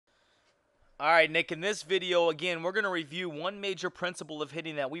All right, Nick, in this video, again, we're going to review one major principle of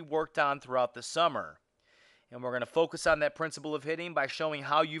hitting that we worked on throughout the summer. And we're going to focus on that principle of hitting by showing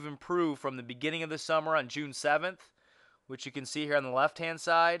how you've improved from the beginning of the summer on June 7th, which you can see here on the left-hand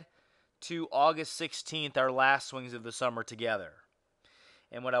side, to August 16th, our last swings of the summer together.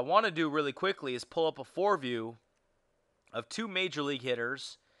 And what I want to do really quickly is pull up a foreview of two major league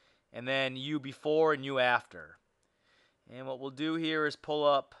hitters, and then you before and you after. And what we'll do here is pull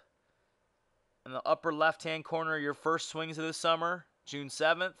up in the upper left-hand corner your first swings of the summer, June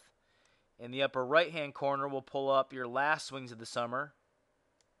 7th. In the upper right-hand corner, we'll pull up your last swings of the summer.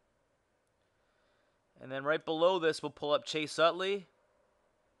 And then right below this, we'll pull up Chase Utley.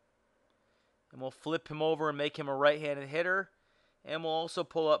 And we'll flip him over and make him a right-handed hitter. And we'll also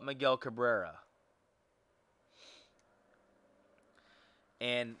pull up Miguel Cabrera.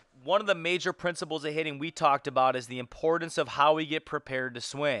 And one of the major principles of hitting we talked about is the importance of how we get prepared to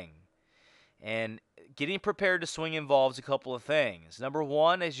swing. And getting prepared to swing involves a couple of things. Number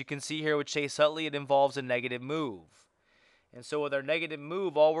one, as you can see here with Chase Utley, it involves a negative move. And so with our negative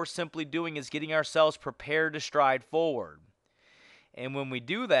move, all we're simply doing is getting ourselves prepared to stride forward. And when we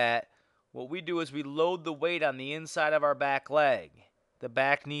do that, what we do is we load the weight on the inside of our back leg. The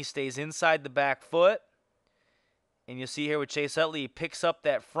back knee stays inside the back foot. And you'll see here with Chase Utley, he picks up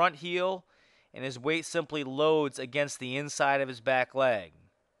that front heel, and his weight simply loads against the inside of his back leg.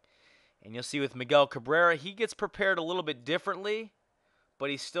 And you'll see with Miguel Cabrera, he gets prepared a little bit differently, but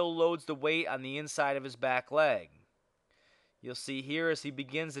he still loads the weight on the inside of his back leg. You'll see here as he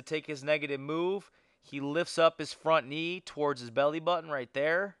begins to take his negative move, he lifts up his front knee towards his belly button right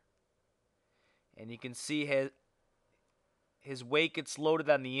there. And you can see his weight gets loaded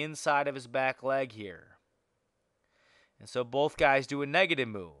on the inside of his back leg here. And so both guys do a negative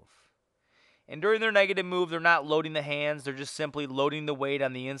move. And during their negative move, they're not loading the hands. They're just simply loading the weight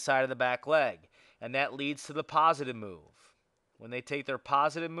on the inside of the back leg. And that leads to the positive move. When they take their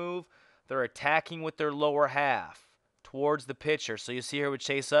positive move, they're attacking with their lower half towards the pitcher. So you see here with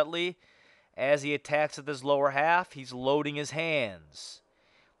Chase Utley, as he attacks with his lower half, he's loading his hands.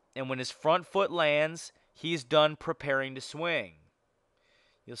 And when his front foot lands, he's done preparing to swing.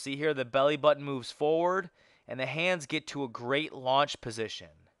 You'll see here the belly button moves forward, and the hands get to a great launch position.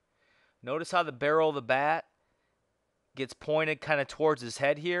 Notice how the barrel of the bat gets pointed kind of towards his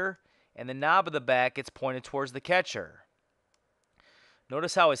head here, and the knob of the bat gets pointed towards the catcher.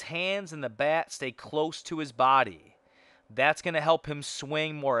 Notice how his hands and the bat stay close to his body. That's going to help him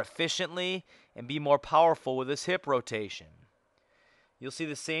swing more efficiently and be more powerful with his hip rotation. You'll see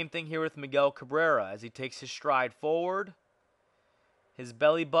the same thing here with Miguel Cabrera as he takes his stride forward. His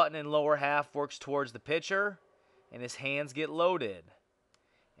belly button and lower half works towards the pitcher, and his hands get loaded.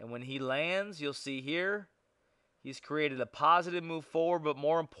 And when he lands, you'll see here, he's created a positive move forward, but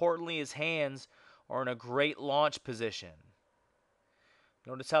more importantly, his hands are in a great launch position.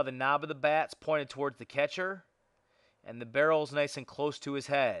 Notice how the knob of the bat's pointed towards the catcher, and the barrel's nice and close to his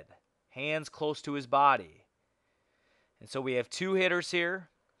head, hands close to his body. And so we have two hitters here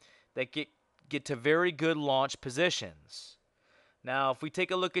that get to very good launch positions. Now, if we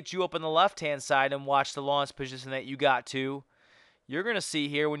take a look at you up on the left-hand side and watch the launch position that you got to, you're going to see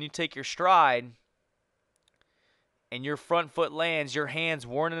here when you take your stride and your front foot lands, your hands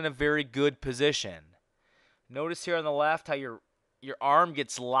weren't in a very good position. Notice here on the left how your arm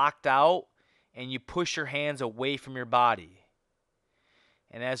gets locked out and you push your hands away from your body.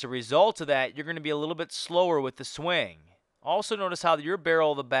 And as a result of that, you're going to be a little bit slower with the swing. Also notice how your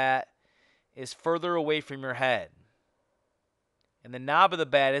barrel of the bat is further away from your head. And the knob of the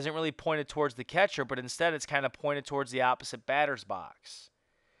bat isn't really pointed towards the catcher, but instead it's kind of pointed towards the opposite batter's box.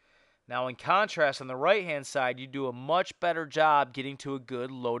 Now, in contrast, on the right-hand side, you do a much better job getting to a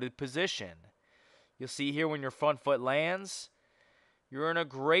good loaded position. You'll see here when your front foot lands, you're in a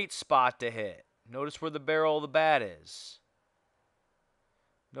great spot to hit. Notice where the barrel of the bat is.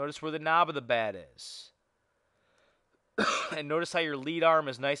 Notice where the knob of the bat is. And notice how your lead arm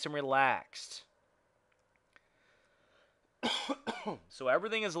is nice and relaxed. So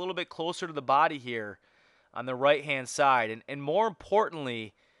everything is a little bit closer to the body here on the right-hand side. And more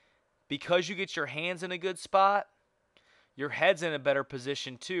importantly, because you get your hands in a good spot, your head's in a better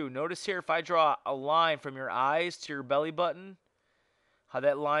position too. Notice here if I draw a line from your eyes to your belly button, how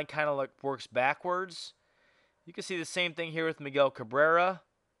that line kind of works backwards. You can see the same thing here with Miguel Cabrera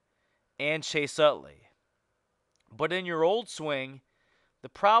and Chase Utley. But in your old swing, the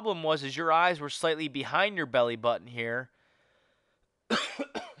problem was your eyes were slightly behind your belly button here.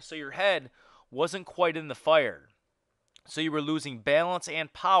 So your head wasn't quite in the fire. So you were losing balance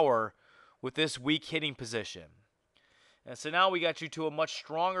and power with this weak hitting position. And so now we got you to a much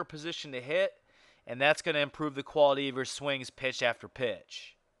stronger position to hit, and that's going to improve the quality of your swings pitch after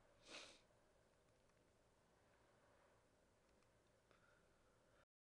pitch.